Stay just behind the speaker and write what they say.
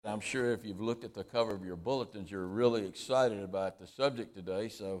I'm sure if you've looked at the cover of your bulletins, you're really excited about the subject today.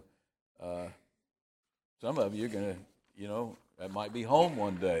 So some of you are going to, that might be home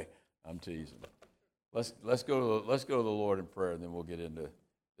one day. I'm teasing. Let's go to the Lord in prayer, and then we'll get into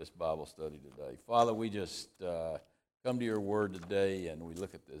this Bible study today. Father, we just come to your word today, and we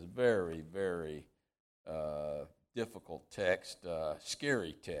look at this very, very difficult text,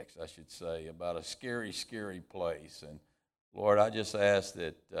 scary text, I should say, about a scary, scary place. And Lord, I just ask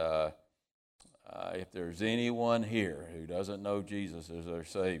that if there's anyone here who doesn't know Jesus as their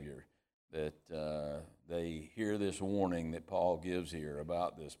Savior, that they hear this warning that Paul gives here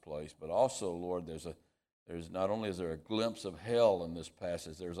about this place. But also, Lord, there's not only is there a glimpse of hell in this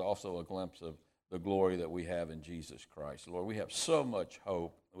passage, there's also a glimpse of the glory that we have in Jesus Christ. Lord, we have so much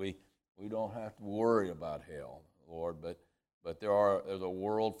hope. We don't have to worry about hell, Lord, but there's a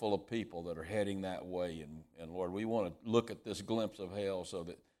world full of people that are heading that way. And Lord, we want to look at this glimpse of hell so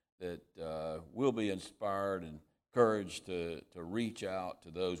that we'll be inspired and encouraged to reach out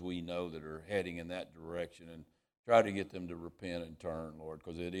to those we know that are heading in that direction and try to get them to repent and turn, Lord,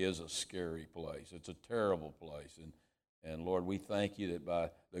 because it is a scary place. It's a terrible place. And Lord, we thank you that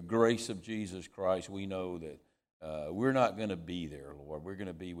by the grace of Jesus Christ, we know that we're not going to be there, Lord. We're going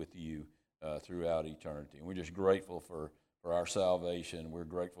to be with you throughout eternity. And we're just grateful for our salvation. We're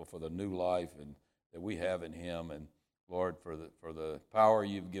grateful for the new life and that we have in him. And Lord, for the power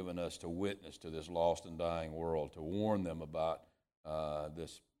you've given us to witness to this lost and dying world, to warn them about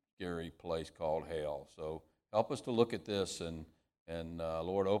this scary place called hell. So help us to look at this and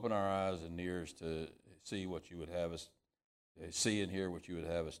Lord, open our eyes and ears to see what you would have us see and hear what you would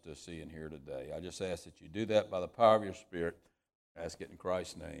have us to see and hear today. I just ask that you do that by the power of your Spirit. I ask it in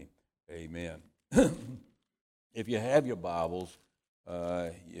Christ's name. Amen. If you have your Bibles,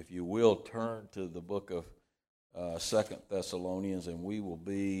 if you will turn to the book of 2 Thessalonians, and we will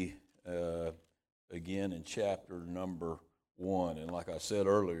be again in chapter number 1. And like I said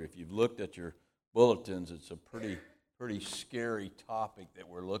earlier, if you've looked at your bulletins, it's a pretty scary topic that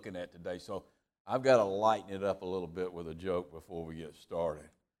we're looking at today. So I've got to lighten it up a little bit with a joke before we get started.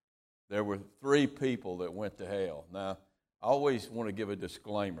 There were 3 people that went to hell. Now, I always want to give a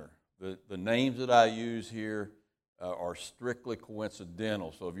disclaimer. The names that I use here are strictly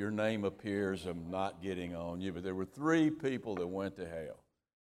coincidental. So if your name appears, I'm not getting on you. But there were 3 people that went to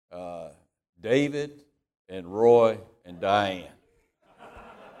hell. David and Roy and Diane.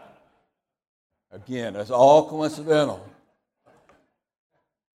 Again, that's all coincidental.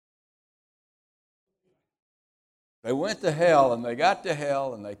 They went to hell, and they got to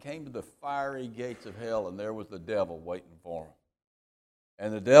hell, and they came to the fiery gates of hell, and there was the devil waiting for them.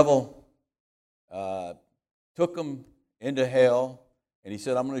 And the devil took them into hell, and he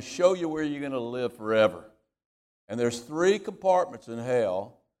said, I'm going to show you where you're going to live forever. And there's 3 compartments in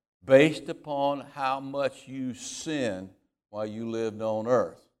hell based upon how much you sinned while you lived on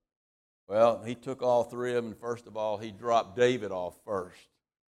earth. Well, he took all 3 of them, and first of all, he dropped David off first.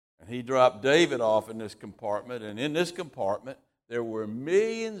 And he dropped David off in this compartment, and in this compartment, there were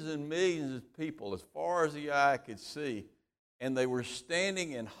millions and millions of people as far as the eye could see, and they were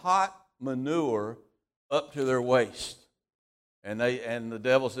standing in hot manure up to their waist. And the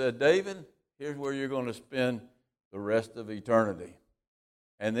devil said, David, here's where you're going to spend the rest of eternity.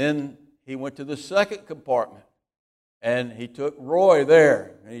 And then he went to the second compartment, and he took Roy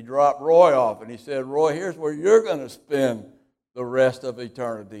there, and he dropped Roy off, and he said, Roy, here's where you're going to spend the rest of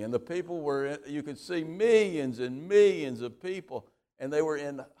eternity. And the people you could see millions and millions of people, and they were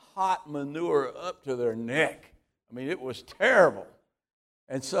in hot manure up to their neck. I mean, it was terrible.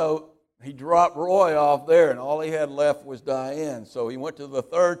 And so he dropped Roy off there, and all he had left was Diane. So he went to the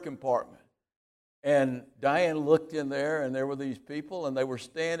third compartment. And Diane looked in there, and there were these people, and they were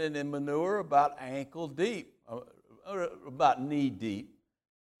standing in manure about ankle deep, about knee deep.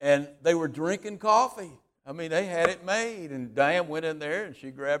 And they were drinking coffee. I mean, they had it made. And Diane went in there, and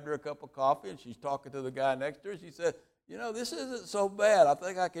she grabbed her a cup of coffee, and she's talking to the guy next to her. She said, this isn't so bad. I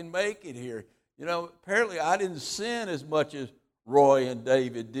think I can make it here. Apparently I didn't sin as much as Roy and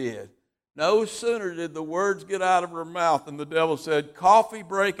David did. No sooner did the words get out of her mouth than the devil said, coffee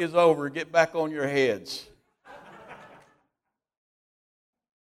break is over. Get back on your heads.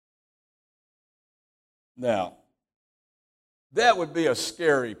 Now, that would be a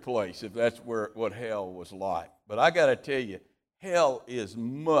scary place if that's what hell was like. But I got to tell you, hell is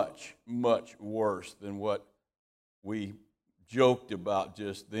much, much worse than what we joked about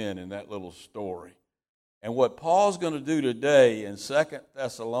just then in that little story. And what Paul's going to do today in 2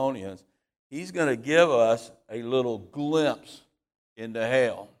 Thessalonians, he's going to give us a little glimpse into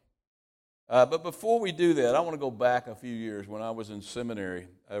hell. But before we do that, I want to go back a few years. When I was in seminary,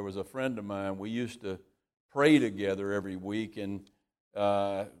 there was a friend of mine. We used to pray together every week, and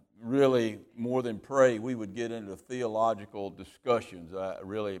really, more than pray, we would get into theological discussions.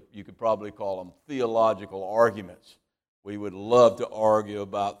 Really, you could probably call them theological arguments. We would love to argue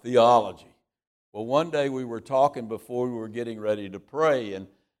about theology. Well, one day we were talking before we were getting ready to pray, and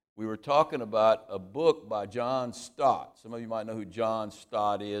we were talking about a book by John Stott. Some of you might know who John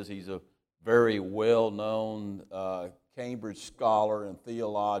Stott is. He's a very well-known Cambridge scholar and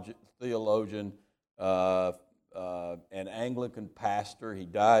theologian, an Anglican pastor. He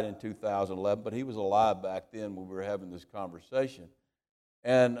died in 2011, but he was alive back then when we were having this conversation.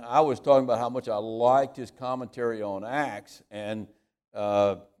 And I was talking about how much I liked his commentary on Acts, and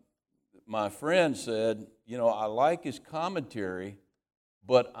my friend said, I like his commentary,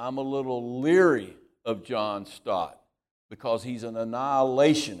 but I'm a little leery of John Stott because he's an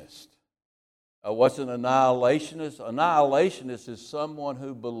annihilationist. What's an annihilationist? Annihilationist is someone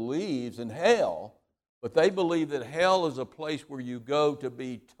who believes in hell, but they believe that hell is a place where you go to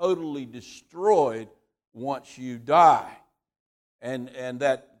be totally destroyed once you die. And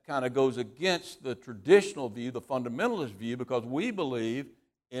that kind of goes against the traditional view, the fundamentalist view, because we believe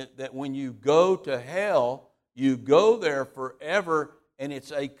that when you go to hell, you go there forever, and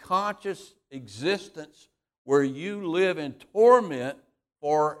it's a conscious existence where you live in torment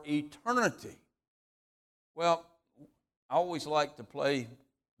for eternity. Well, I always like to play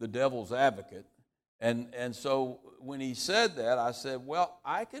the devil's advocate. And so when he said that, I said, well,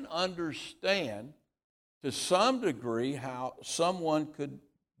 I can understand to some degree how someone could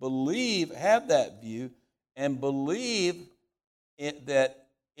have that view and believe that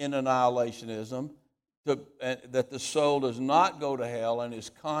in annihilationism, that the soul does not go to hell and is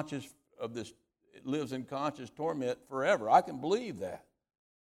conscious of this, it lives in conscious torment forever. I can believe that.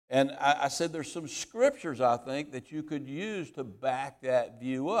 And I said there's some scriptures, I think, that you could use to back that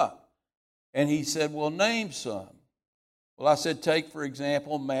view up. And he said, well, name some. Well, I said, take, for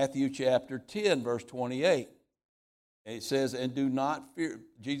example, Matthew chapter 10, verse 28. And it says, and do not fear,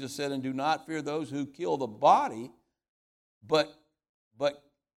 Jesus said, and do not fear those who kill the body, but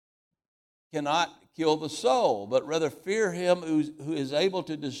cannot kill the soul, but rather fear him who is able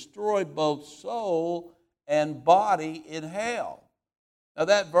to destroy both soul and body in hell. Now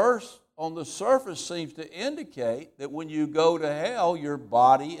that verse on the surface seems to indicate that when you go to hell, your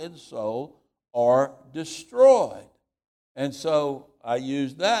body and soul are destroyed. And so I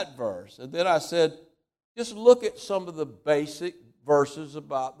used that verse. And then I said, just look at some of the basic verses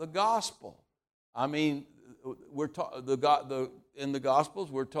about the gospel. I mean, in the Gospels,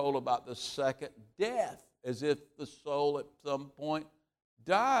 we're told about the second death, as if the soul at some point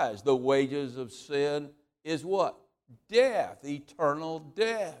dies. The wages of sin is what? Death, eternal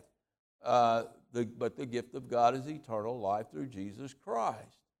death. But the gift of God is eternal life through Jesus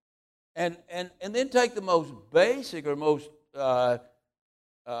Christ. And then take the most basic or most common,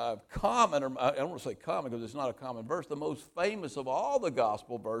 or I don't want to say common because it's not a common verse, the most famous of all the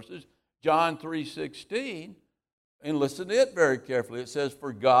gospel verses, John 3:16, and listen to it very carefully. It says,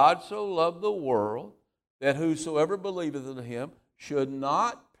 for God so loved the world that whosoever believeth in him should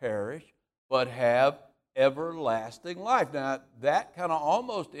not perish, but have everlasting life. Now, that kind of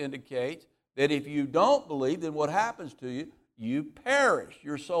almost indicates that if you don't believe, then what happens to you? You perish.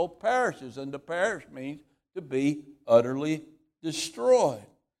 Your soul perishes, and to perish means to be utterly destroyed.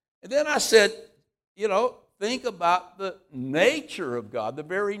 And then I said, think about the nature of God, the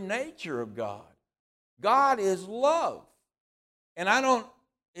very nature of God. God is love. And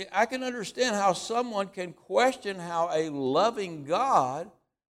I can understand how someone can question how a loving God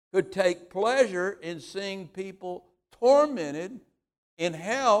could take pleasure in seeing people tormented in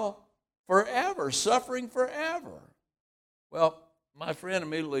hell forever, suffering forever. Well, my friend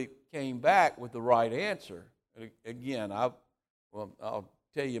immediately came back with the right answer. Again, I'll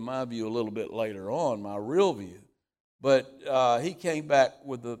tell you my view a little bit later on, my real view. But he came back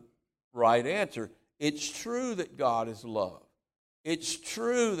with the right answer. It's true that God is love. It's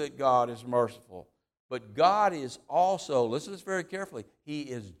true that God is merciful. But God is also, listen to this very carefully, He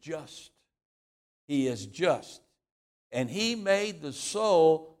is just. He is just. And He made the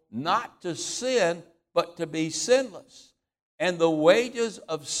soul not to sin, but to be sinless. And the wages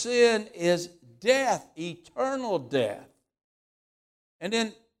of sin is death, eternal death. And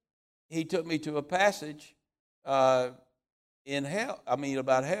then he took me to a passage about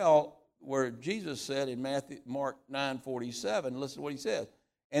hell, where Jesus said in Mark 9:47, listen to what he says.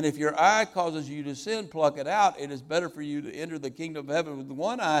 And if your eye causes you to sin, pluck it out. It is better for you to enter the kingdom of heaven with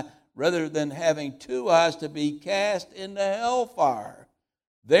one eye rather than having two eyes to be cast into hellfire.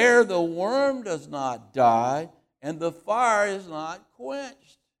 There the worm does not die, and the fire is not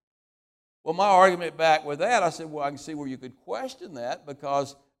quenched. Well, my argument back with that, I said, well, I can see where you could question that,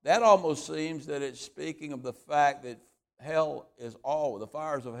 because that almost seems that it's speaking of the fact that the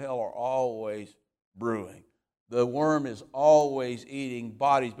fires of hell are always brewing. The worm is always eating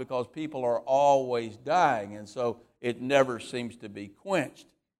bodies because people are always dying, and so it never seems to be quenched.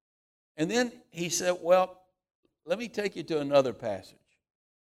 And then he said, well, let me take you to another passage.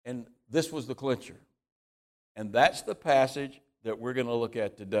 And this was the clincher. And that's the passage that we're going to look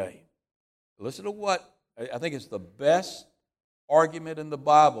at today. Listen to what, I think it's the best argument in the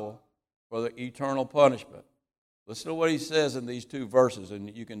Bible for the eternal punishment. Listen to what he says in these two verses,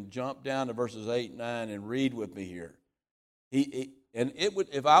 and you can jump down to verses 8 and 9 and read with me here.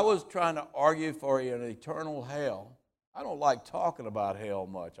 If I was trying to argue for an eternal hell, I don't like talking about hell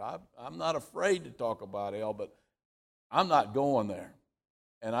much. I'm not afraid to talk about hell, but I'm not going there.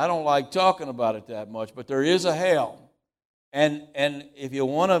 And I don't like talking about it that much, but there is a hell. And if you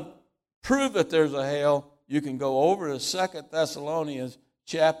want to prove that there's a hell, you can go over to 2 Thessalonians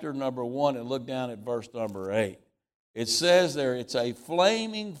chapter number 1 and look down at verse number 8. It says there, it's a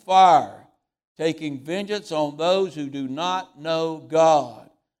flaming fire, taking vengeance on those who do not know God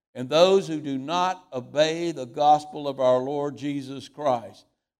and those who do not obey the gospel of our Lord Jesus Christ.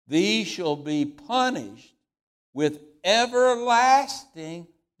 These shall be punished with everlasting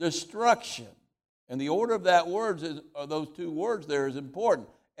destruction. And the order of those two words there is important.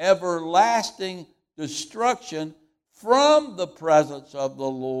 Everlasting destruction from the presence of the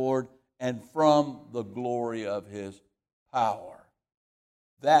Lord and from the glory of his power.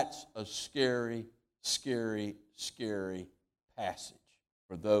 That's a scary, scary, scary passage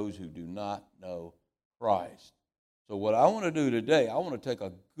for those who do not know Christ. So what I want to do today, I want to take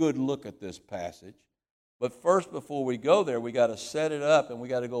a good look at this passage. But first, before we go there, we got to set it up, and we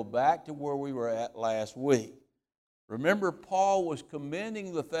got to go back to where we were at last week. Remember, Paul was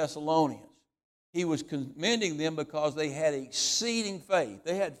commending the Thessalonians. He was commending them because they had exceeding faith.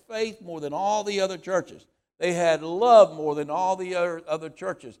 They had faith more than all the other churches. They had love more than all the other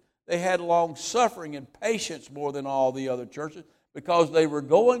churches. They had long-suffering and patience more than all the other churches because they were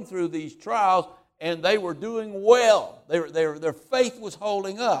going through these trials and they were doing well. Their faith was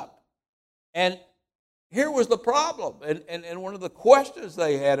holding up. And here was the problem, and one of the questions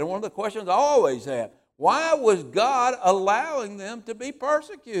they had, and one of the questions I always had, why was God allowing them to be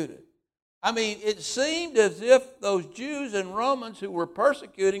persecuted? I mean, it seemed as if those Jews and Romans who were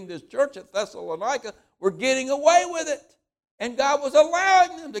persecuting this church at Thessalonica were getting away with it, and God was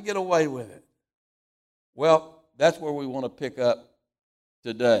allowing them to get away with it. Well, that's where we want to pick up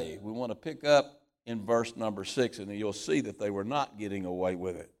today. We want to pick up in verse number 6, and you'll see that they were not getting away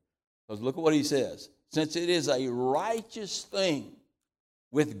with it. Because look at what he says. Since it is a righteous thing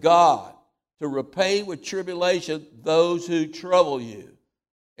with God to repay with tribulation those who trouble you.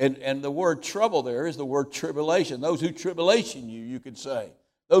 And the word trouble there is the word tribulation. Those who tribulation you could say.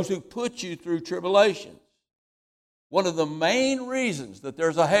 Those who put you through tribulations. One of the main reasons that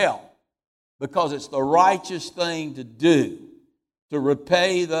there's a hell, because it's the righteous thing to do, to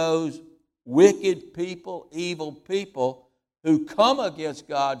repay those wicked people, evil people who come against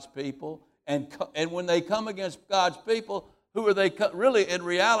God's people. And when they come against God's people, who are they really in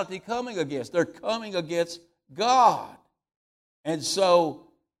reality coming against? They're coming against God. And so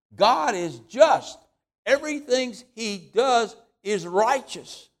God is just. Everything he does is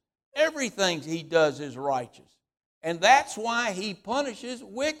righteous. Everything he does is righteous. And that's why he punishes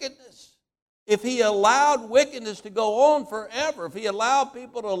wickedness. If he allowed wickedness to go on forever, if he allowed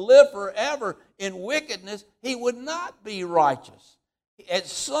people to live forever in wickedness, he would not be righteous. At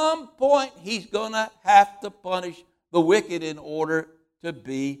some point, he's going to have to punish the wicked in order to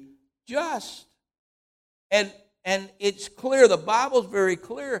be just. And it's clear, the Bible's very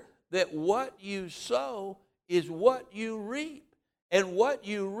clear, that what you sow is what you reap. And what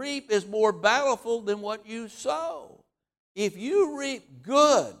you reap is more bountiful than what you sow. If you reap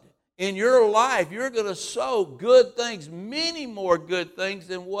good in your life, you're going to sow good things, many more good things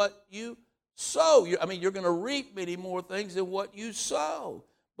than what you sow. You're going to reap many more things than what you sow.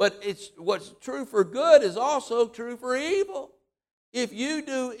 But what's true for good is also true for evil. If you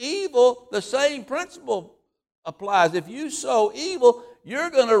do evil, the same principle applies. If you sow evil, you're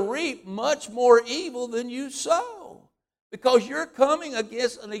going to reap much more evil than you sow, because you're coming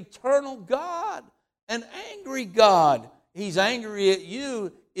against an eternal God, an angry God. He's angry at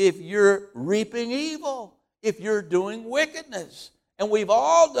you if you're reaping evil, if you're doing wickedness. And we've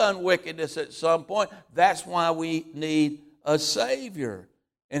all done wickedness at some point. That's why we need a Savior.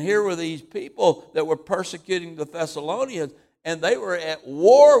 And here were these people that were persecuting the Thessalonians, and they were at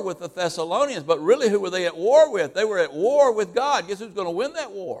war with the Thessalonians. But really, who were they at war with? They were at war with God. Guess who's going to win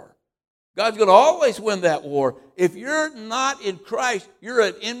that war? God's going to always win that war. If you're not in Christ, you're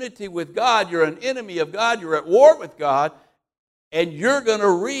at enmity with God. You're an enemy of God. You're at war with God. And you're going to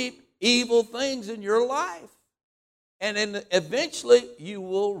reap evil things in your life. And then eventually you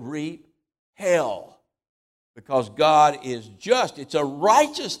will reap hell. Because God is just. It's a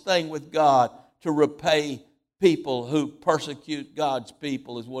righteous thing with God to repay people who persecute God's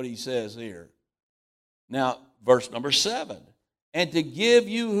people, is what he says here. Now, verse number 7. And to give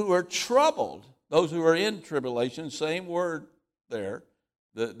you who are troubled, those who are in tribulation, same word there.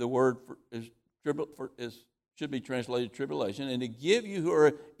 The word should be translated tribulation. And to give you who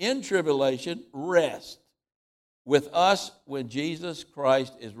are in tribulation rest with us when Jesus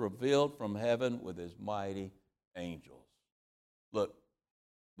Christ is revealed from heaven with his mighty angels. Look,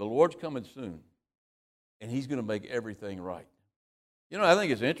 the Lord's coming soon, and he's going to make everything right. You know, I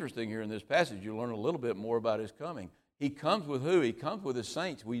think it's interesting here in this passage, you learn a little bit more about his coming. He comes with who? He comes with his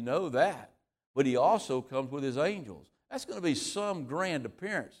saints. We know that. But he also comes with his angels. That's going to be some grand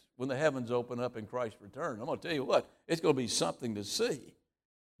appearance when the heavens open up in Christ's return. I'm going to tell you what, it's going to be something to see.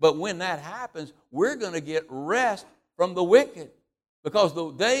 But when that happens, we're going to get rest from the wicked, because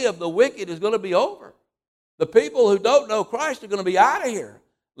the day of the wicked is going to be over. The people who don't know Christ are going to be out of here.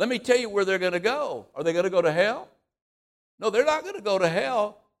 Let me tell you where they're going to go. Are they going to go to hell? No, they're not going to go to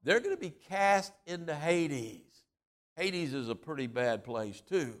hell. They're going to be cast into Hades. Hades is a pretty bad place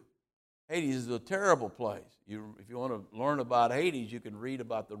too. Hades is a terrible place. If you want to learn about Hades, you can read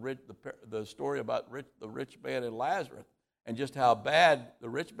about the story about the rich man and Lazarus, and just how bad the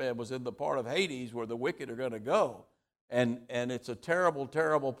rich man was in the part of Hades where the wicked are going to go. And it's a terrible,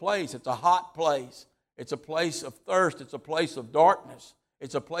 terrible place. It's a hot place. It's a place of thirst. It's a place of darkness.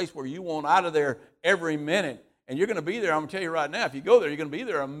 It's a place where you want out of there every minute. And you're going to be there, I'm going to tell you right now, if you go there, you're going to be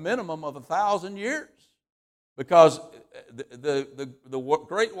there a minimum of 1,000 years. Because the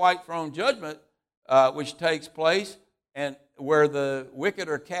great white throne judgment, which takes place, and where the wicked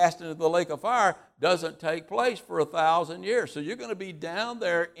are cast into the lake of fire, doesn't take place for 1,000 years. So you're going to be down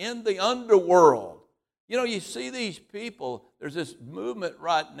there in the underworld. You know, you see these people, there's this movement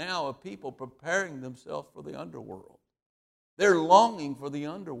right now of people preparing themselves for the underworld. They're longing for the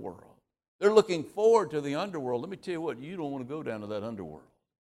underworld. They're looking forward to the underworld. Let me tell you what, you don't want to go down to that underworld.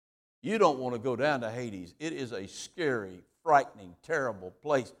 You don't want to go down to Hades. It is a scary, frightening, terrible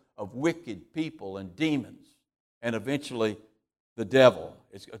place of wicked people and demons, and eventually the devil.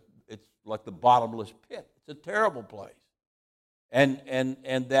 It's like the bottomless pit. It's a terrible place.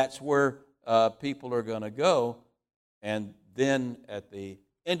 And that's where people are going to go. And then at the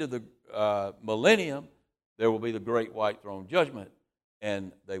end of the millennium, there will be the great white throne judgment,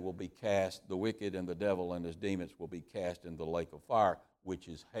 and they will be cast, the wicked and the devil and his demons will be cast in the lake of fire, which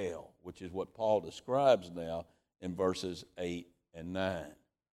is hell, which is what Paul describes now in verses 8 and 9.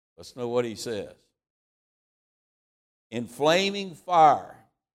 Let's know what he says. In flaming fire,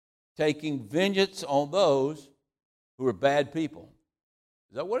 taking vengeance on those who are bad people.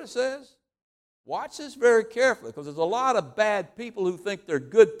 Is that what it says? Watch this very carefully, because there's a lot of bad people who think they're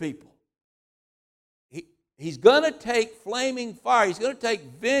good people. He's going to take flaming fire. He's going to take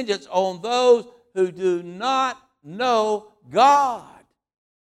vengeance on those who do not know God.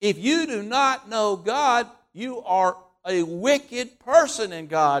 If you do not know God, you are a wicked person in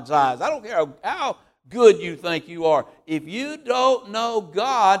God's eyes. I don't care how good you think you are. If you don't know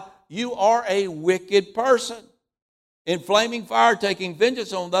God, you are a wicked person. In flaming fire, taking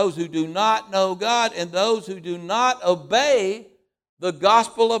vengeance on those who do not know God and those who do not obey the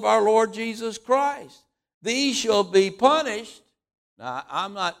gospel of our Lord Jesus Christ. These shall be punished. Now,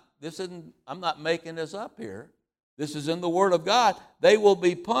 I'm not making this up here. This is in the Word of God. They will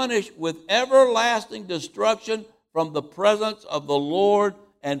be punished with everlasting destruction from the presence of the Lord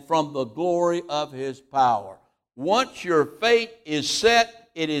and from the glory of His power. Once your fate is set,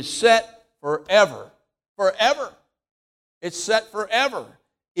 it is set forever. Forever. It's set forever.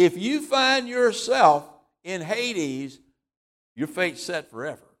 If you find yourself in Hades, your fate's set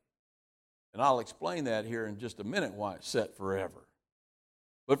forever. And I'll explain that here in just a minute why it's set forever.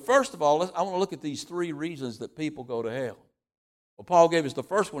 But first of all, I want to look at these three reasons that people go to hell. Well, Paul gave us the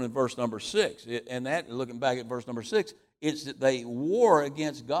first one in verse number 6. And that, looking back at verse number 6, it's that they war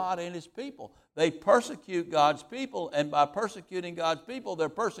against God and His people. They persecute God's people, and by persecuting God's people, they're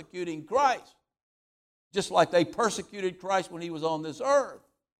persecuting Christ. Just like they persecuted Christ when He was on this earth.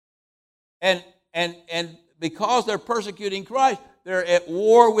 And because they're persecuting Christ, they're at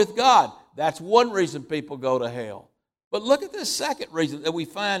war with God. That's one reason people go to hell. But look at this second reason that we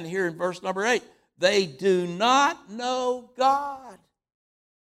find here in verse number 8. they do not know God.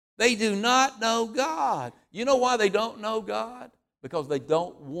 They do not know God. You know why they don't know God? Because they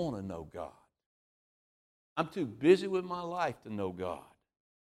don't want to know God. I'm too busy with my life to know God.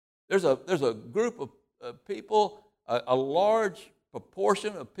 There's a group of people, a large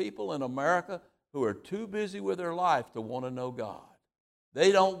proportion of people in America who are too busy with their life to want to know God.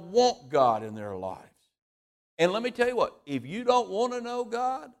 They don't want God in their lives. And let me tell you what, if you don't want to know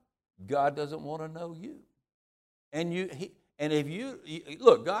God, God doesn't want to know you. And if you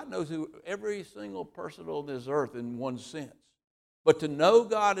look, God knows who every single person on this earth in one sense. But to know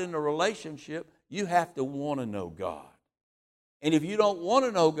God in a relationship, you have to want to know God. And if you don't want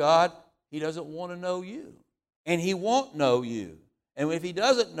to know God, He doesn't want to know you. And He won't know you. And if He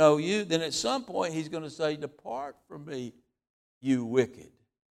doesn't know you, then at some point He's going to say, "Depart from me, you wicked,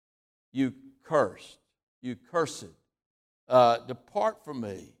 you cursed, you cursed. Depart from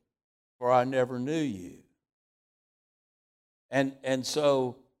me, for I never knew you." And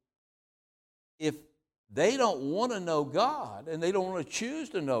so if they don't want to know God and they don't want to choose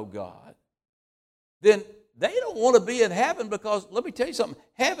to know God, then they don't want to be in heaven, because let me tell you something,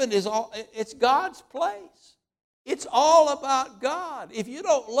 heaven is it's God's place. It's all about God. If you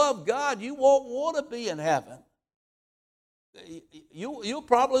don't love God, you won't want to be in heaven. You'll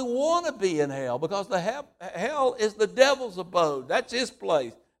probably want to be in hell, because hell is the devil's abode. That's his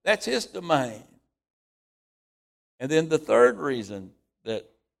place. That's his domain. And then the third reason that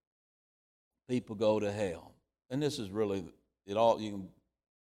people go to hell, and this is really it all, you can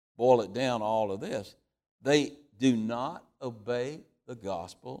boil it down, all of this, they do not obey the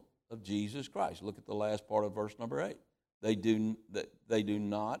gospel of Jesus Christ. Look at the last part of verse number 8. They do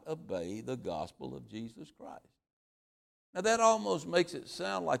not obey the gospel of Jesus Christ. Now that almost makes it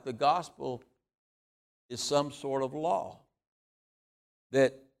sound like the gospel is some sort of law,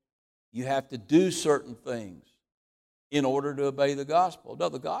 that you have to do certain things in order to obey the gospel. No,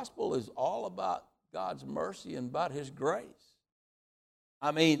 the gospel is all about God's mercy and about His grace.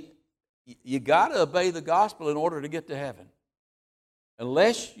 I mean, you got to obey the gospel in order to get to heaven.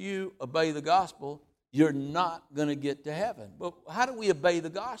 Unless you obey the gospel, you're not going to get to heaven. But how do we obey the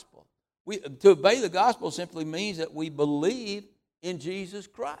gospel? To obey the gospel simply means that we believe in Jesus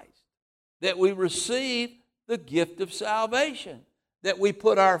Christ, that we receive the gift of salvation, that we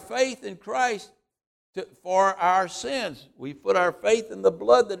put our faith in Christ for our sins. We put our faith in the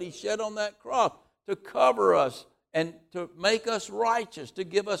blood that He shed on that cross to cover us and to make us righteous, to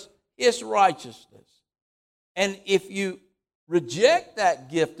give us His righteousness. And if you reject that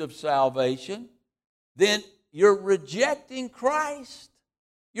gift of salvation, then you're rejecting Christ.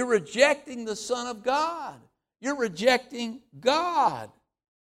 You're rejecting the Son of God. You're rejecting God.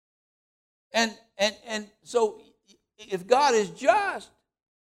 And so if God is just,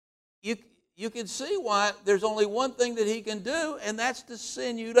 you can see why there's only one thing that He can do, and that's to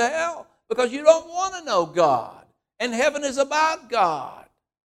send you to hell, because you don't want to know God. And heaven is about God.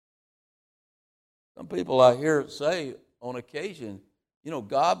 Some people I hear say on occasion,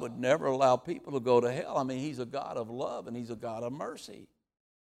 God would never allow people to go to hell. I mean, He's a God of love and He's a God of mercy.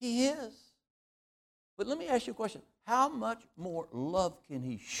 He is. But let me ask you a question. How much more love can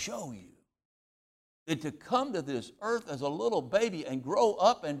He show you than to come to this earth as a little baby and grow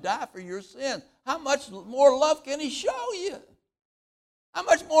up and die for your sin? How much more love can He show you? How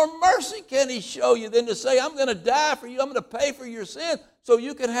much more mercy can He show you than to say, "I'm going to die for you, I'm going to pay for your sin so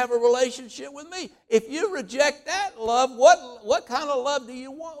you can have a relationship with me"? If you reject that love, what kind of love do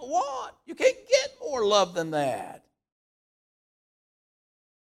you want? You can't get more love than that.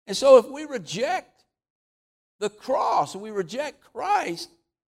 And so if we reject the cross, we reject Christ,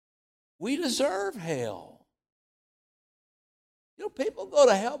 we deserve hell. People go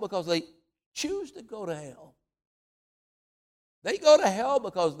to hell because they choose to go to hell. They go to hell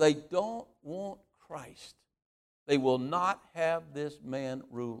because they don't want Christ. They will not have this man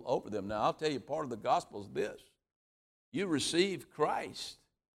rule over them. Now, I'll tell you, part of the gospel is this. You receive Christ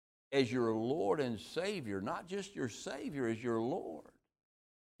as your Lord and Savior, not just your Savior, as your Lord.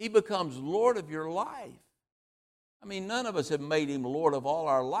 He becomes Lord of your life. I mean, none of us have made Him Lord of all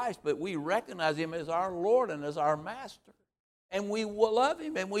our lives, but we recognize Him as our Lord and as our Master. And we love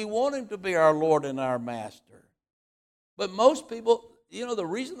Him and we want Him to be our Lord and our Master. But most people, the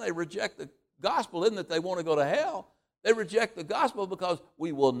reason they reject the gospel isn't that they want to go to hell. They reject the gospel because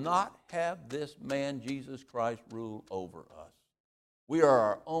we will not have this man, Jesus Christ, rule over us. We are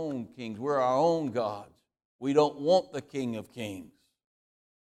our own kings. We're our own gods. We don't want the King of Kings.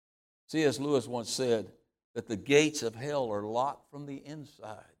 C.S. Lewis once said that the gates of hell are locked from the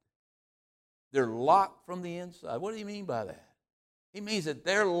inside. They're locked from the inside. What do you mean by that? He means that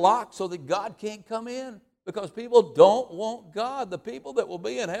they're locked so that God can't come in, because people don't want God. The people that will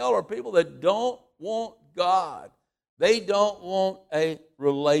be in hell are people that don't want God. They don't want a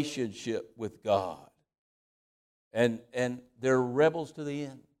relationship with God. And they're rebels to the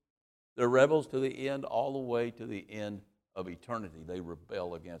end. They're rebels to the end, all the way to the end of eternity. They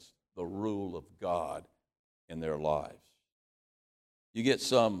rebel against the rule of God in their lives. You get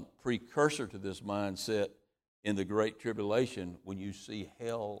some precursor to this mindset in the Great Tribulation when you see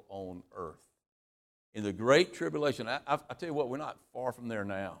hell on earth. In the Great Tribulation, I tell you what, we're not far from there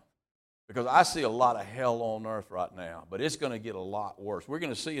now, because I see a lot of hell on earth right now, but it's going to get a lot worse. We're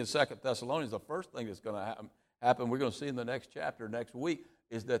going to see in 2 Thessalonians, the first thing that's going to happen, we're going to see in the next chapter next week,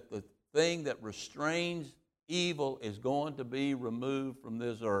 is that the thing that restrains evil is going to be removed from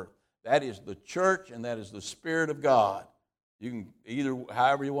this earth. That is the church, and that is the Spirit of God. You can either,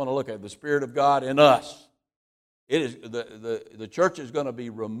 however you want to look at it, the Spirit of God in us. It is the church is going to be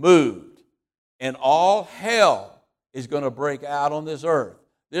removed, and all hell is going to break out on this earth.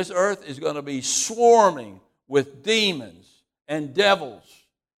 This earth is going to be swarming with demons and devils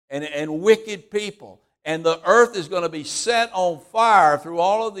and wicked people. And the earth is going to be set on fire through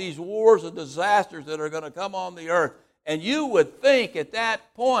all of these wars and disasters that are going to come on the earth. And you would think at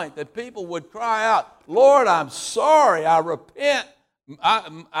that point that people would cry out, Lord, I'm sorry, I repent.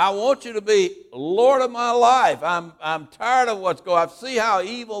 I want you to be Lord of my life. I'm tired of what's going on. I see how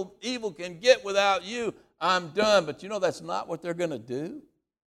evil can get without you. I'm done. But you know that's not what they're going to do.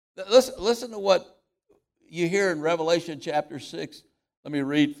 Listen to what you hear in Revelation chapter 6. Let me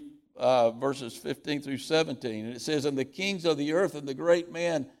read verses 15 through 17. And it says, and the kings of the earth and the great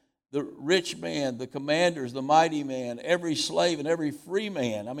man, the rich man, the commanders, the mighty man, every slave and every free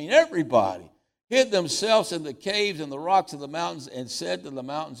man, I mean everybody, hid themselves in the caves and the rocks of the mountains, and said to the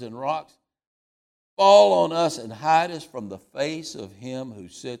mountains and rocks, fall on us and hide us from the face of him who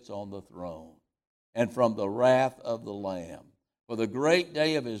sits on the throne and from the wrath of the Lamb. For the great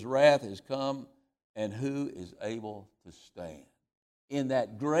day of his wrath is come, and who is able to stand? In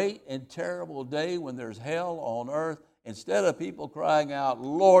that great and terrible day when there's hell on earth, instead of people crying out,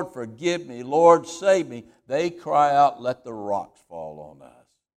 Lord, forgive me, Lord, save me, they cry out, let the rocks fall on us.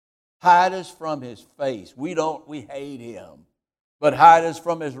 Hide us from his face. We hate him. But hide us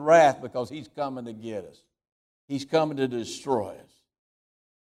from his wrath, because he's coming to get us. He's coming to destroy us.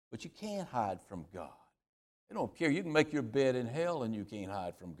 But you can't hide from God. They don't care. You can make your bed in hell and you can't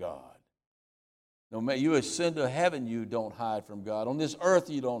hide from God. No matter you ascend to heaven, you don't hide from God. On this earth,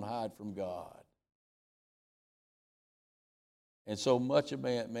 you don't hide from God. And so much of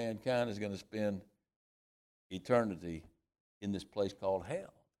mankind is going to spend eternity in this place called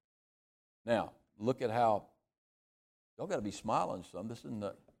hell. Now, look at how, y'all got to be smiling some. This doesn't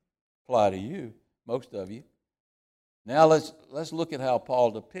apply to you, most of you. Now let's look at how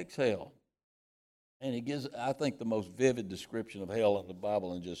Paul depicts hell. And he gives, I think, the most vivid description of hell in the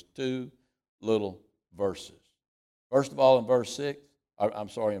Bible in just two little verses. First of all, in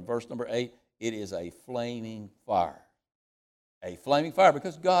in verse number 8, it is a flaming fire. A flaming fire,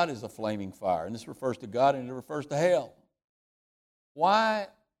 because God is a flaming fire. And this refers to God and it refers to hell. Why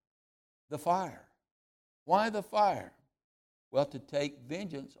the fire? Why the fire? Well, to take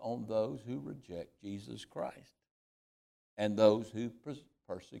vengeance on those who reject Jesus Christ and those who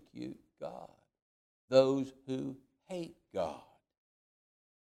persecute God, those who hate God.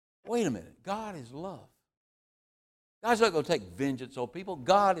 Wait a minute. God is love. God's not going to take vengeance on people.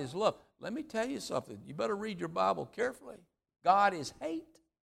 God is love. Let me tell you something. You better read your Bible carefully. God is hate.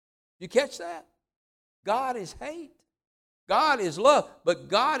 You catch that? God is hate. God is love, but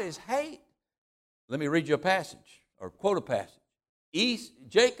God is hate. Let me read you a passage, or quote a passage.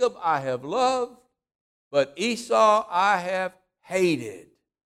 Jacob I have loved, but Esau I have hated.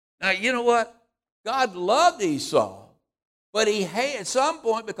 Now, you know what? God loved Esau, but he hated at some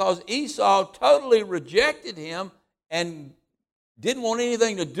point, because Esau totally rejected him and didn't want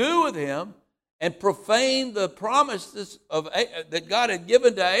anything to do with him, and profaned the promises that God had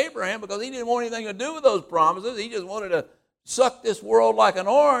given to Abraham, because he didn't want anything to do with those promises. He just wanted to suck this world like an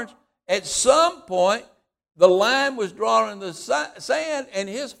orange. At some point, the line was drawn in the sand, and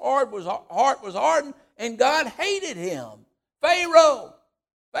his heart was hardened, and God hated him. Pharaoh,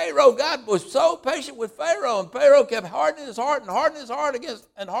 God was so patient with Pharaoh, and Pharaoh kept hardening his heart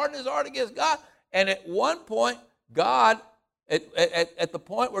against God. And at one point, God, at the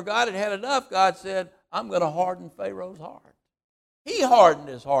point where God had enough, God said, I'm going to harden Pharaoh's heart. He hardened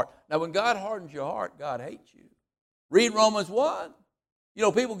his heart. Now, when God hardens your heart, God hates you. Read Romans 1. You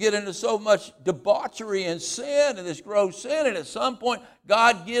know, people get into so much debauchery and sin and this gross sin, and at some point,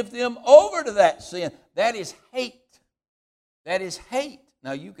 God gives them over to that sin. That is hate. That is hate.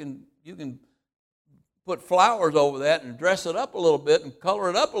 Now you can put flowers over that and dress it up a little bit and color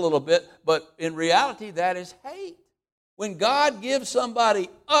it up a little bit, but in reality that is hate. When God gives somebody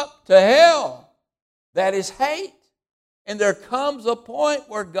up to hell, that is hate. And there comes a point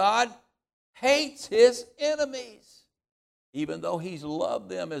where God hates his enemies, even though he's loved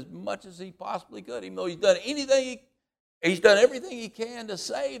them as much as he possibly could, even though he's done everything he can to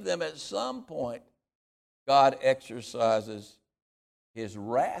save them. At some point, God exercises his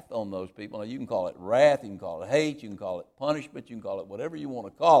wrath on those people. Now, you can call it wrath, you can call it hate, you can call it punishment, you can call it whatever you want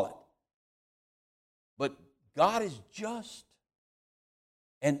to call it. But God is just.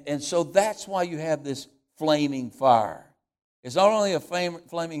 And so that's why you have this flaming fire. It's not only a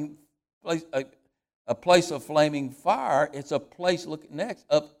flaming place, a place of flaming fire, it's a place, look next,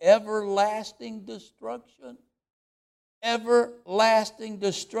 of everlasting destruction. Everlasting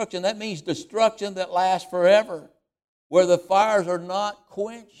destruction. That means destruction that lasts forever, where the fires are not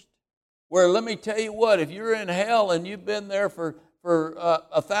quenched. Where, let me tell you what, if you're in hell and you've been there for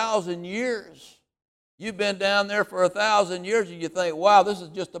 1,000 years, you've been down there for 1,000 years, and you think, wow, this is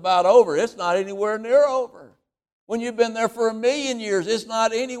just about over. It's not anywhere near over. When you've been there for 1,000,000 years, it's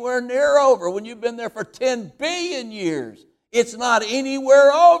not anywhere near over. When you've been there for 10 billion years, it's not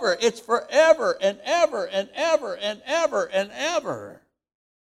anywhere over. It's forever and ever and ever and ever and ever.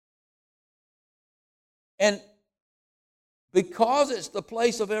 And because it's the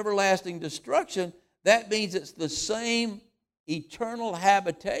place of everlasting destruction, that means it's the same eternal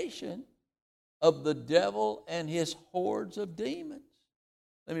habitation of the devil and his hordes of demons.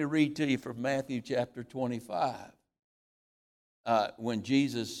 Let me read to you from Matthew chapter 25. When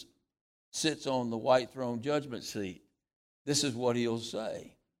Jesus sits on the white throne judgment seat, this is what he'll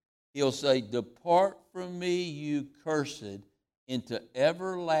say. He'll say, "Depart from me, you cursed, into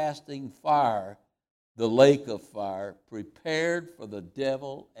everlasting fire, the lake of fire, prepared for the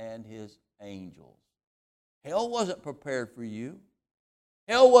devil and his angels." Hell wasn't prepared for you.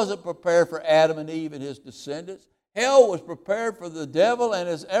 Hell wasn't prepared for Adam and Eve and his descendants. Hell was prepared for the devil and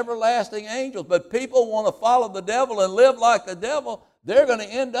his everlasting angels. But people want to follow the devil and live like the devil. They're going to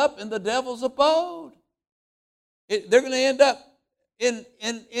end up in the devil's abode. They're going to end up in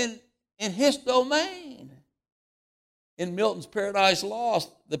his domain. In Milton's Paradise Lost,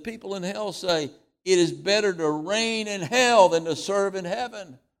 the people in hell say, it is better to reign in hell than to serve in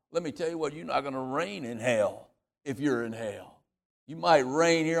heaven. Let me tell you what, you're not going to reign in hell if you're in hell. You might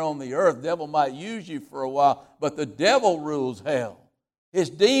reign here on the earth. The devil might use you for a while, but the devil rules hell. His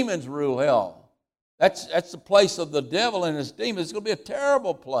demons rule hell. That's the place of the devil and his demons. It's going to be a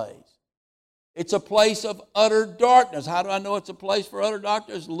terrible place. It's a place of utter darkness. How do I know it's a place for utter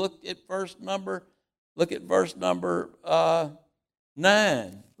darkness? Look at verse number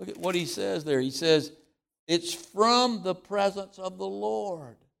 9. Look at what he says there. He says, it's from the presence of the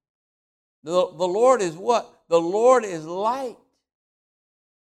Lord. The Lord is what? The Lord is light.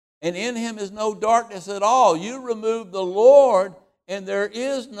 And in him is no darkness at all. You remove the Lord, and there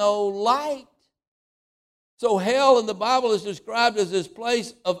is no light. So hell in the Bible is described as this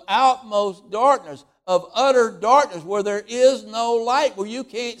place of outmost darkness, of utter darkness, where there is no light, where you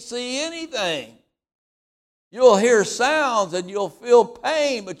can't see anything. You'll hear sounds and you'll feel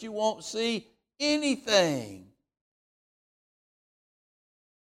pain, but you won't see anything.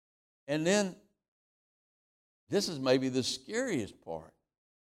 And then, this is maybe the scariest part.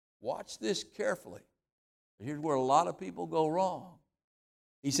 Watch this carefully. Here's where a lot of people go wrong.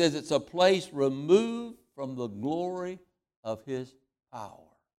 He says it's a place removed from the glory of his power.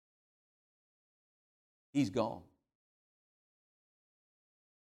 He's gone.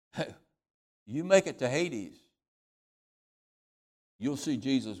 You make it to Hades, you'll see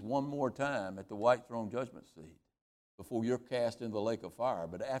Jesus one more time at the white throne judgment seat before you're cast into the lake of fire.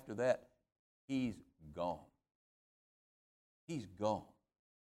 But after that, he's gone. He's gone.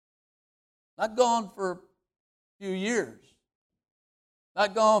 Not gone for a few years.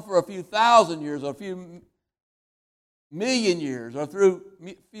 Not gone for a few thousand years or a few million years or through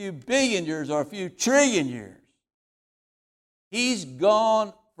a few billion years or a few trillion years. He's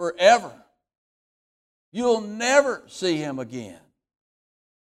gone forever. You'll never see him again.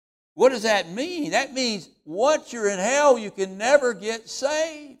 What does that mean? That means once you're in hell, you can never get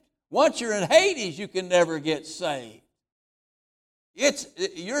saved. Once you're in Hades, you can never get saved.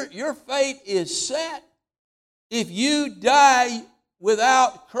 Your fate is set. If you die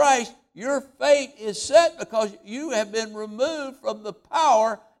without Christ, your fate is set because you have been removed from the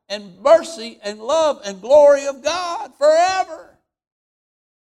power and mercy and love and glory of God forever.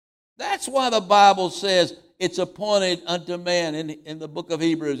 That's why the Bible says it's appointed unto man in the book of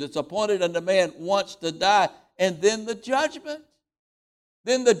Hebrews. It's appointed unto man once to die, and then the judgment.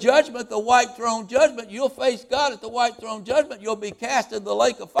 Then the judgment, the white throne judgment, you'll face God at the white throne judgment. You'll be cast in the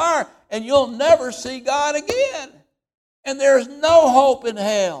lake of fire, and you'll never see God again. And there's no hope in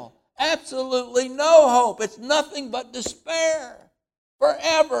hell. Absolutely no hope. It's nothing but despair.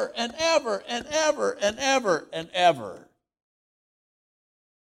 Forever and ever and ever and ever and ever.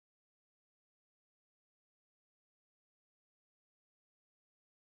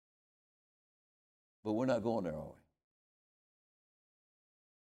 But we're not going there, are we?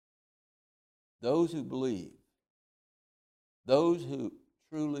 Those who believe, those who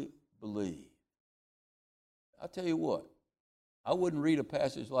truly believe. I'll tell you what, I wouldn't read a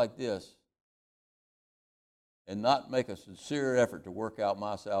passage like this and not make a sincere effort to work out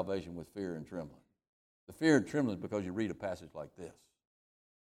my salvation with fear and trembling. The fear and trembling is because you read a passage like this.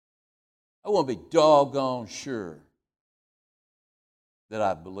 I want to be doggone sure that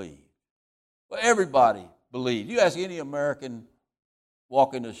I believe. Well, everybody believes. You ask any American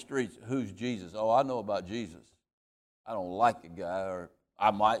walking the streets, who's Jesus? Oh, I know about Jesus. I don't like the guy, or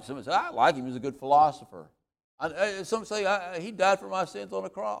I might. Somebody say, I like him. He's a good philosopher. Some say, he died for my sins on the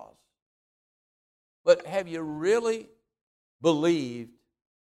cross. But have you really believed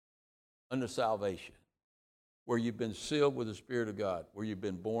unto salvation, where you've been sealed with the Spirit of God, where you've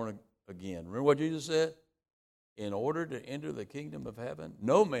been born again? Remember what Jesus said? In order to enter the kingdom of heaven,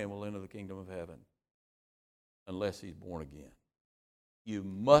 no man will enter the kingdom of heaven unless he's born again. You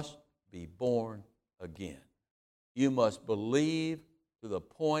must be born again. You must believe to the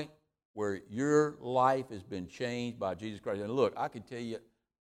point where your life has been changed by Jesus Christ. And look, I can tell you,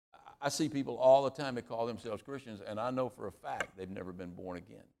 I see people all the time that call themselves Christians, and I know for a fact they've never been born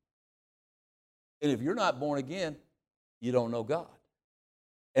again. And if you're not born again, you don't know God.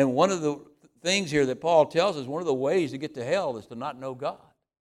 And one of the things here that Paul tells us, one of the ways to get to hell is to not know God.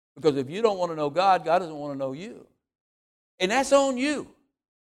 Because if you don't want to know God, God doesn't want to know you. And that's on you.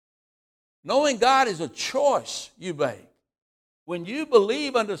 Knowing God is a choice you make. When you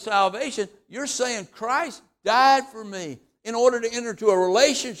believe unto salvation, you're saying, Christ died for me in order to enter into a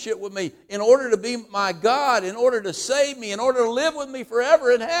relationship with me, in order to be my God, in order to save me, in order to live with me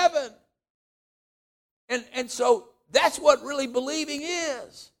forever in heaven. And so that's what really believing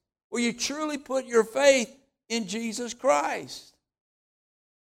is, where you truly put your faith in Jesus Christ.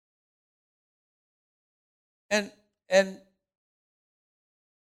 And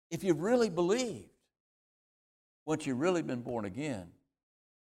if you've really believed, once you've really been born again,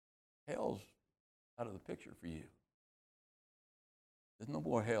 hell's out of the picture for you. There's no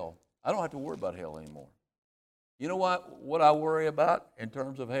more hell. I don't have to worry about hell anymore. You know what I worry about in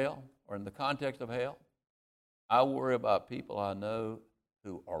terms of hell, or in the context of hell? I worry about people I know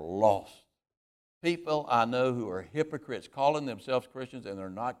who are lost. People I know who are hypocrites, calling themselves Christians and they're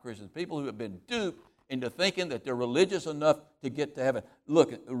not Christians. People who have been duped into thinking that they're religious enough to get to heaven.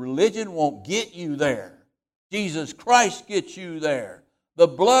 Look, religion won't get you there. Jesus Christ gets you there. The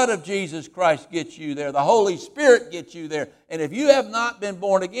blood of Jesus Christ gets you there. The Holy Spirit gets you there. And if you have not been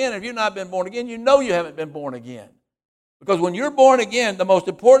born again, if you've not been born again, you know you haven't been born again. Because when you're born again, the most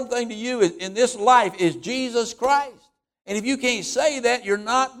important thing to you is, in this life is Jesus Christ. And if you can't say that, you're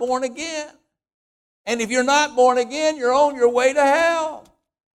not born again. And if you're not born again, you're on your way to hell.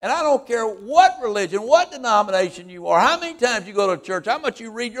 And I don't care what religion, what denomination you are, how many times you go to church, how much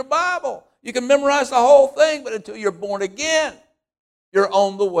you read your Bible. You can memorize the whole thing, but until you're born again, you're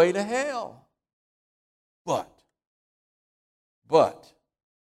on the way to hell. But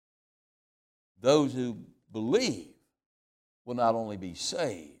those who believe will not only be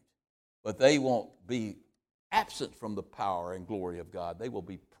saved, but they won't be absent from the power and glory of God. They will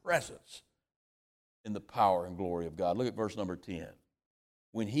be present in the power and glory of God. Look at verse number 10.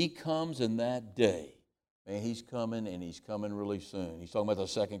 When he comes in that day, man, he's coming, and he's coming really soon. He's talking about the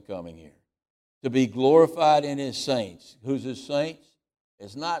second coming here. To be glorified in his saints. Who's his saints?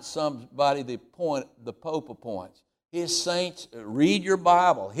 It's not somebody the Pope appoints. His saints, read your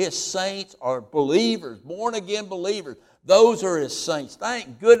Bible. His saints are believers, born-again believers. Those are his saints.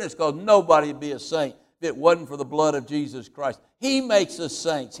 Thank goodness, because nobody would be a saint if it wasn't for the blood of Jesus Christ. He makes us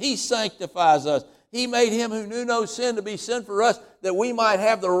saints. He sanctifies us. He made him who knew no sin to be sin for us, that we might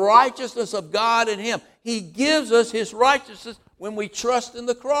have the righteousness of God in him. He gives us his righteousness when we trust in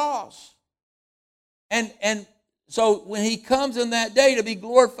the cross. And so when he comes in that day to be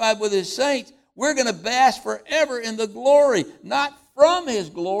glorified with his saints, we're going to bask forever in the glory, not from his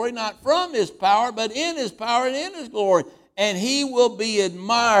glory, not from his power, but in his power and in his glory. And he will be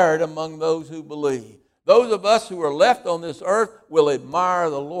admired among those who believe. Those of us who are left on this earth will admire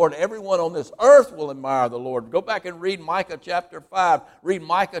the Lord. Everyone on this earth will admire the Lord. Go back and read Micah chapter 5. Read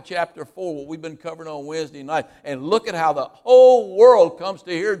Micah chapter 4, what we've been covering on Wednesday night. And look at how the whole world comes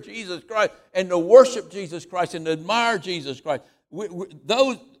to hear Jesus Christ and to worship Jesus Christ and to admire Jesus Christ.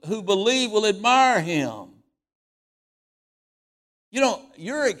 Those who believe will admire Him. You know,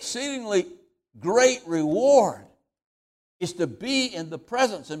 your exceedingly great reward is to be in the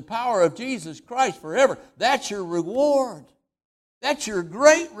presence and power of Jesus Christ forever. That's your reward. That's your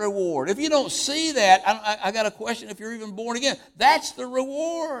great reward. If you don't see that, I got a question if you're even born again. That's the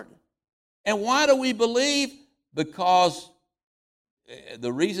reward. And why do we believe? Because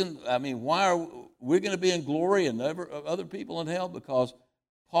the reason, why are we going to be in glory and other people in hell? Because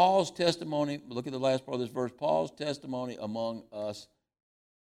Paul's testimony, look at the last part of this verse, Paul's testimony among us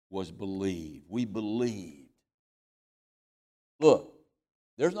was believed. We believed. Look,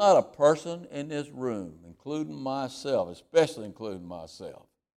 there's not a person in this room, including myself, especially including myself,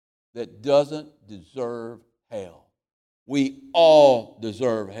 that doesn't deserve hell. We all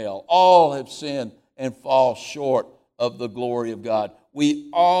deserve hell. All have sinned and fall short of the glory of God.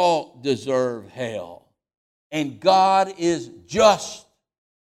 We all deserve hell. And God is just.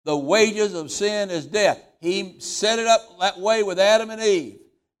 The wages of sin is death. He set it up that way with Adam and Eve.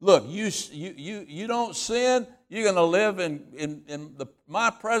 Look, you don't sin, you're going to live in my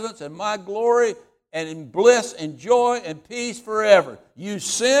presence and my glory and in bliss and joy and peace forever. You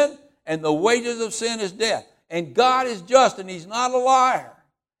sin, and the wages of sin is death. And God is just, and He's not a liar.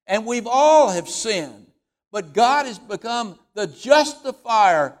 And we've all have sinned. But God has become the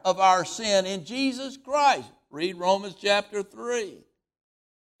justifier of our sin in Jesus Christ. Read Romans chapter 3.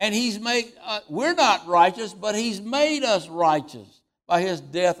 And He's made, we're not righteous, but He's made us righteous by His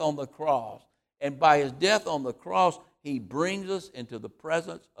death on the cross. And by His death on the cross, He brings us into the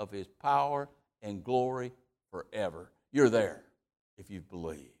presence of His power and glory forever. You're there if you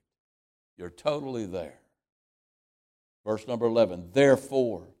believe. You're totally there. Verse number 11,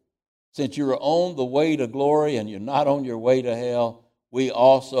 therefore, since you're on the way to glory and you're not on your way to hell, we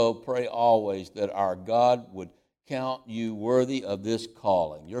also pray always that our God would count you worthy of this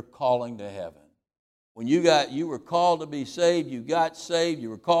calling, your calling to heaven. When you were called to be saved, you got saved, you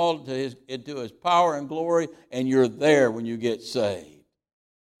were called into His power and glory, and you're there when you get saved.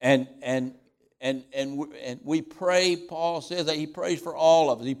 And we pray, Paul says that he prays for all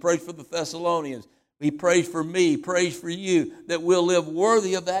of us. He prays for the Thessalonians. He prays for me, he prays for you, that we'll live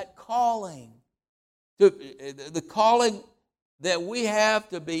worthy of that calling. The calling that we have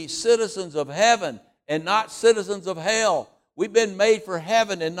to be citizens of heaven and not citizens of hell. We've been made for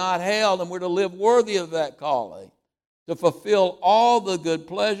heaven and not hell, and we're to live worthy of that calling, to fulfill all the good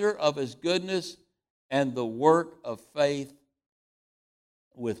pleasure of His goodness and the work of faith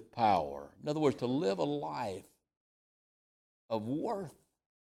with power. In other words, to live a life of worth,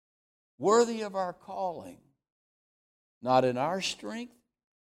 worthy of our calling, not in our strength,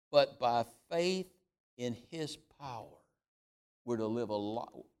 but by faith in His power. We're to live a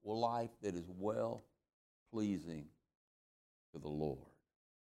life that is well-pleasing to the Lord.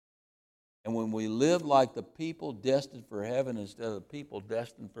 And when we live like the people destined for heaven instead of the people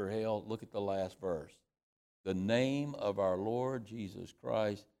destined for hell, look at the last verse. The name of our Lord Jesus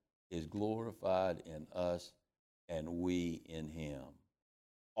Christ is glorified in us and we in Him.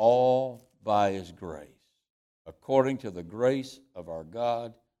 All by His grace, according to the grace of our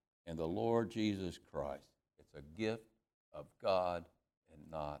God and the Lord Jesus Christ. It's a gift of God and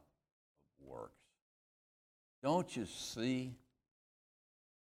not of works. Don't you see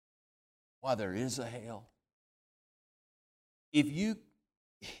why there is a hell? If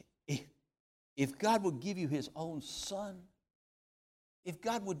God would give you His own Son, if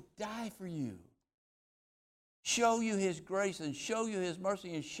God would die for you, show you His grace and show you His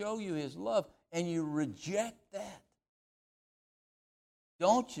mercy and show you His love, and you reject that,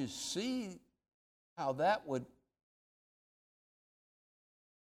 don't you see how that would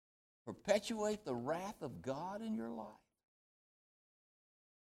perpetuate the wrath of God in your life?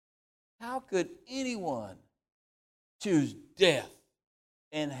 How could anyone choose death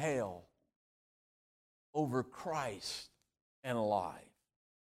and hell over Christ and life?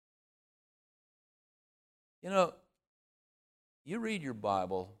 You know, you read your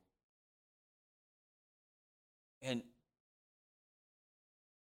Bible, and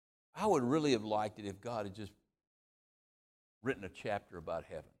I would really have liked it if God had just written a chapter about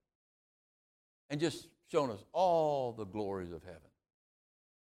heaven and just shown us all the glories of heaven.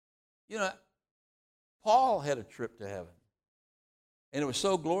 You know, Paul had a trip to heaven, and it was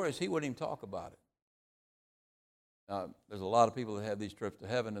so glorious he wouldn't even talk about it. Now, there's a lot of people that have these trips to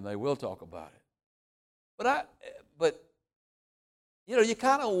heaven, and they will talk about it. But you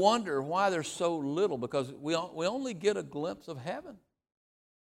kind of wonder why there's so little, because we only get a glimpse of heaven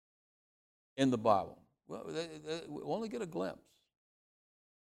in the Bible. Well, we only get a glimpse.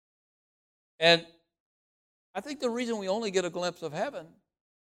 And I think the reason we only get a glimpse of heaven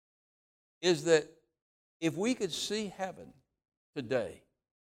is that if we could see heaven today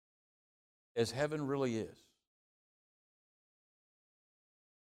as heaven really is,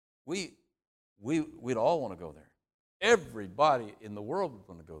 we'd all want to go there. Everybody in the world would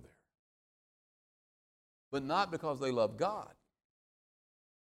want to go there. But not because they love God,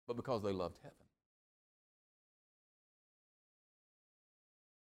 but because they loved heaven.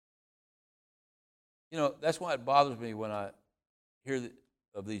 That's why it bothers me when I hear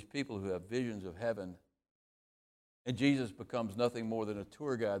of these people who have visions of heaven, and Jesus becomes nothing more than a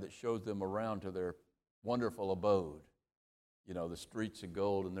tour guide that shows them around to their wonderful abode. The streets of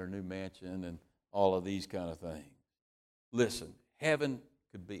gold and their new mansion and all of these kind of things. Listen, heaven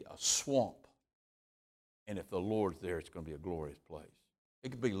could be a swamp, and if the Lord's there, it's going to be a glorious place.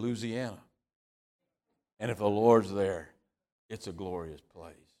 It could be Louisiana, and if the Lord's there, it's a glorious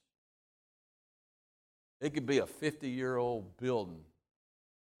place. It could be a 50-year-old building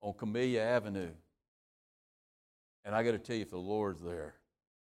on Camellia Avenue, and I got to tell you, if the Lord's there,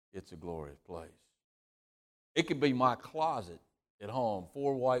 it's a glorious place. It could be my closet at home,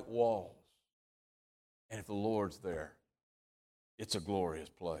 4 white walls, and if the Lord's there, it's a glorious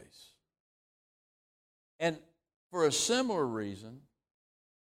place. And for a similar reason,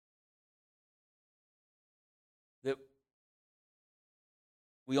 that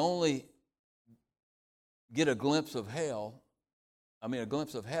we only get a glimpse of a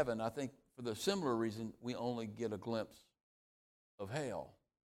glimpse of heaven, I think for the similar reason, we only get a glimpse of hell.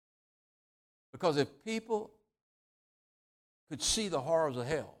 Because if people could see the horrors of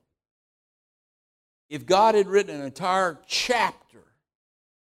hell, if God had written an entire chapter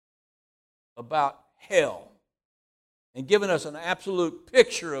about hell and given us an absolute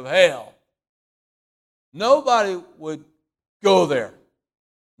picture of hell, nobody would go there.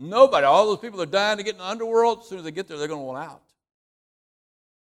 Nobody. All those people that are dying to get in the underworld, as soon as they get there, they're going to want out.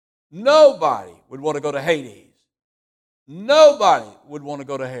 Nobody would want to go to Hades. Nobody would want to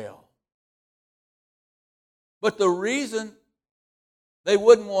go to hell. But the reason they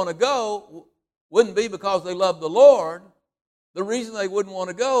wouldn't want to go wouldn't be because they love the Lord. The reason they wouldn't want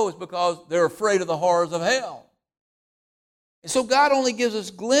to go is because they're afraid of the horrors of hell. And so God only gives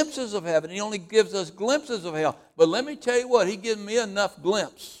us glimpses of heaven. He only gives us glimpses of hell. But let me tell you what, He gives me enough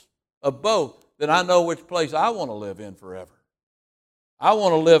glimpse of both that I know which place I want to live in forever. I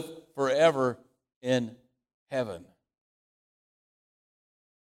want to live forever in heaven.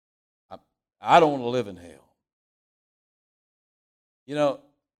 I don't want to live in hell.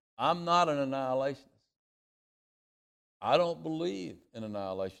 I'm not an annihilationist. I don't believe in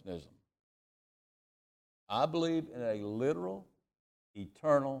annihilationism. I believe in a literal,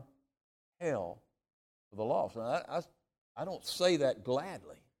 eternal hell for the lost. And I don't say that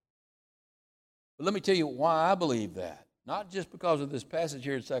gladly. But let me tell you why I believe that. Not just because of this passage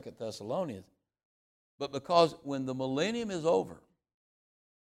here in 2 Thessalonians, but because when the millennium is over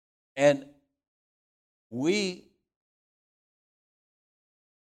and we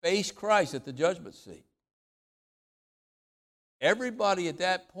face Christ at the judgment seat, everybody at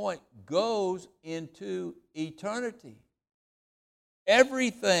that point goes into eternity.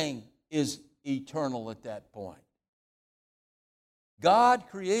 Everything is eternal at that point. God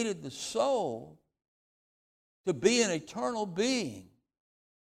created the soul to be an eternal being.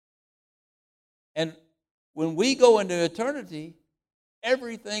 And when we go into eternity,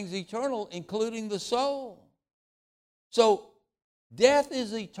 everything's eternal, including the soul. So death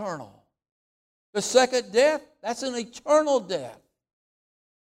is eternal. The second death, that's an eternal death.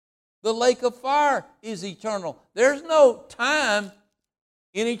 The lake of fire is eternal. There's no time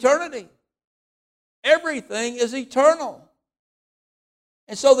in eternity. Everything is eternal.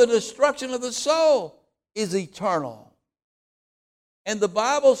 And so the destruction of the soul is eternal. And the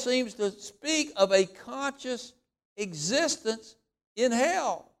Bible seems to speak of a conscious existence in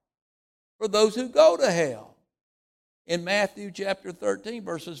hell for those who go to hell. In Matthew chapter 13,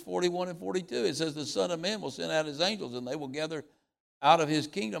 verses 41 and 42, it says, the Son of Man will send out His angels, and they will gather out of His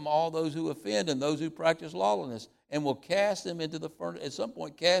kingdom all those who offend and those who practice lawlessness, and will cast them into the furnace, at some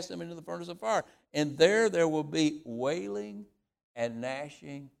point cast them into the furnace of fire. And there will be wailing and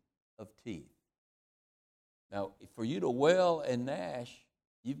gnashing of teeth. Now, for you to wail and gnash,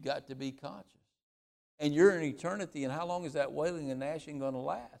 you've got to be conscious. And you're in eternity, and how long is that wailing and gnashing going to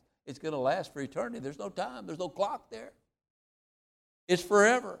last? It's going to last for eternity. There's no time. There's no clock there. It's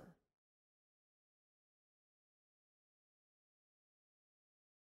forever.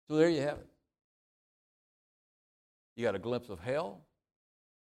 So there you have it. You got a glimpse of hell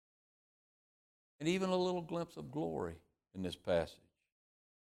and even a little glimpse of glory in this passage.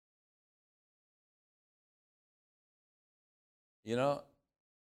 You know,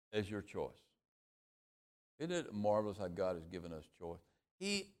 it's your choice. Isn't it marvelous how God has given us choice?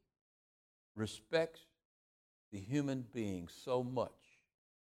 He respects the human being so much,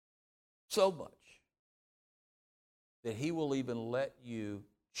 that he will even let you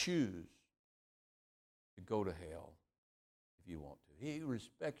choose to go to hell if you want to. He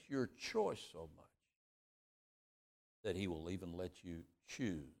respects your choice so much that he will even let you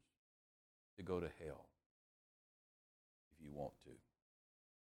choose to go to hell if you want to.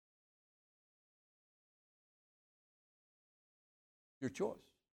 Your choice.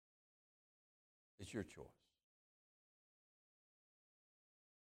 It's your choice.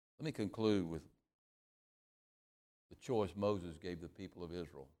 Let me conclude with the choice Moses gave the people of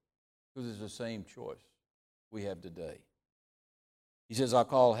Israel, because it's the same choice we have today. He says, I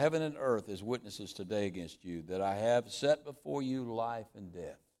call heaven and earth as witnesses today against you, that I have set before you life and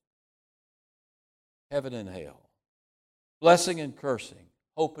death, heaven and hell, blessing and cursing,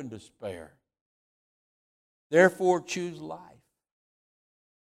 hope and despair. Therefore choose life,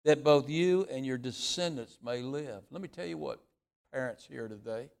 that both you and your descendants may live. Let me tell you what, parents here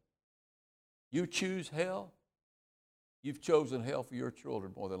today, you choose hell, you've chosen hell for your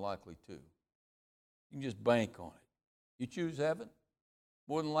children more than likely too. You can just bank on it. You choose heaven,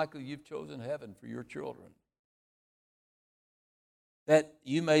 more than likely you've chosen heaven for your children. That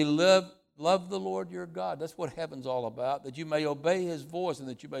you may love the Lord your God. That's what heaven's all about. That you may obey his voice and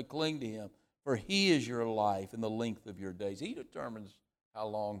that you may cling to him. For he is your life and the length of your days. He determines how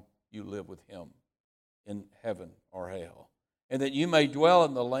long you live with him in heaven or hell. And that you may dwell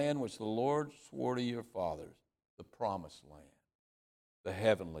in the land which the Lord swore to your fathers, the promised land, the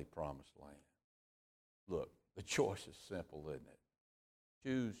heavenly promised land. Look, the choice is simple, isn't it?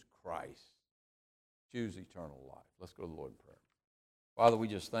 Choose Christ. Choose eternal life. Let's go to the Lord in prayer. Father, we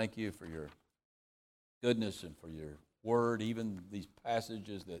just thank you for your goodness and for your word, even these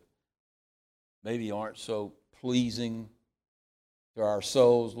passages that maybe aren't so pleasing to our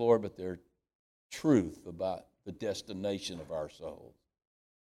souls, Lord, but they're truth about the destination of our souls.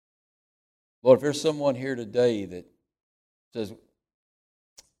 Lord, if there's someone here today that says,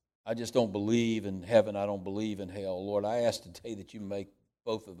 I just don't believe in heaven, I don't believe in hell, Lord, I ask today that you make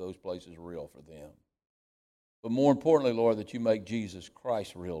both of those places real for them. But more importantly, Lord, that you make Jesus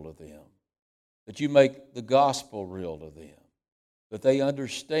Christ real to them. That you make the gospel real to them. That they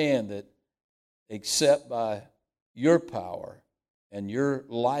understand that except by your power and your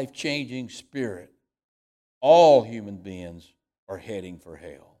life-changing spirit, all human beings are heading for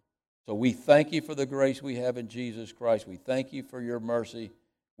hell. So we thank you for the grace we have in Jesus Christ. We thank you for your mercy.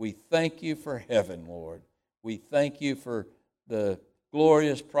 We thank you for heaven, Lord. We thank you for the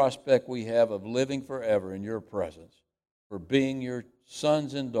glorious prospect we have of living forever in your presence, for being your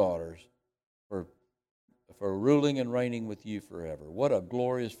sons and daughters, for ruling and reigning with you forever. What a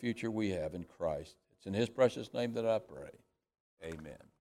glorious future we have in Christ. It's in his precious name that I pray. Amen.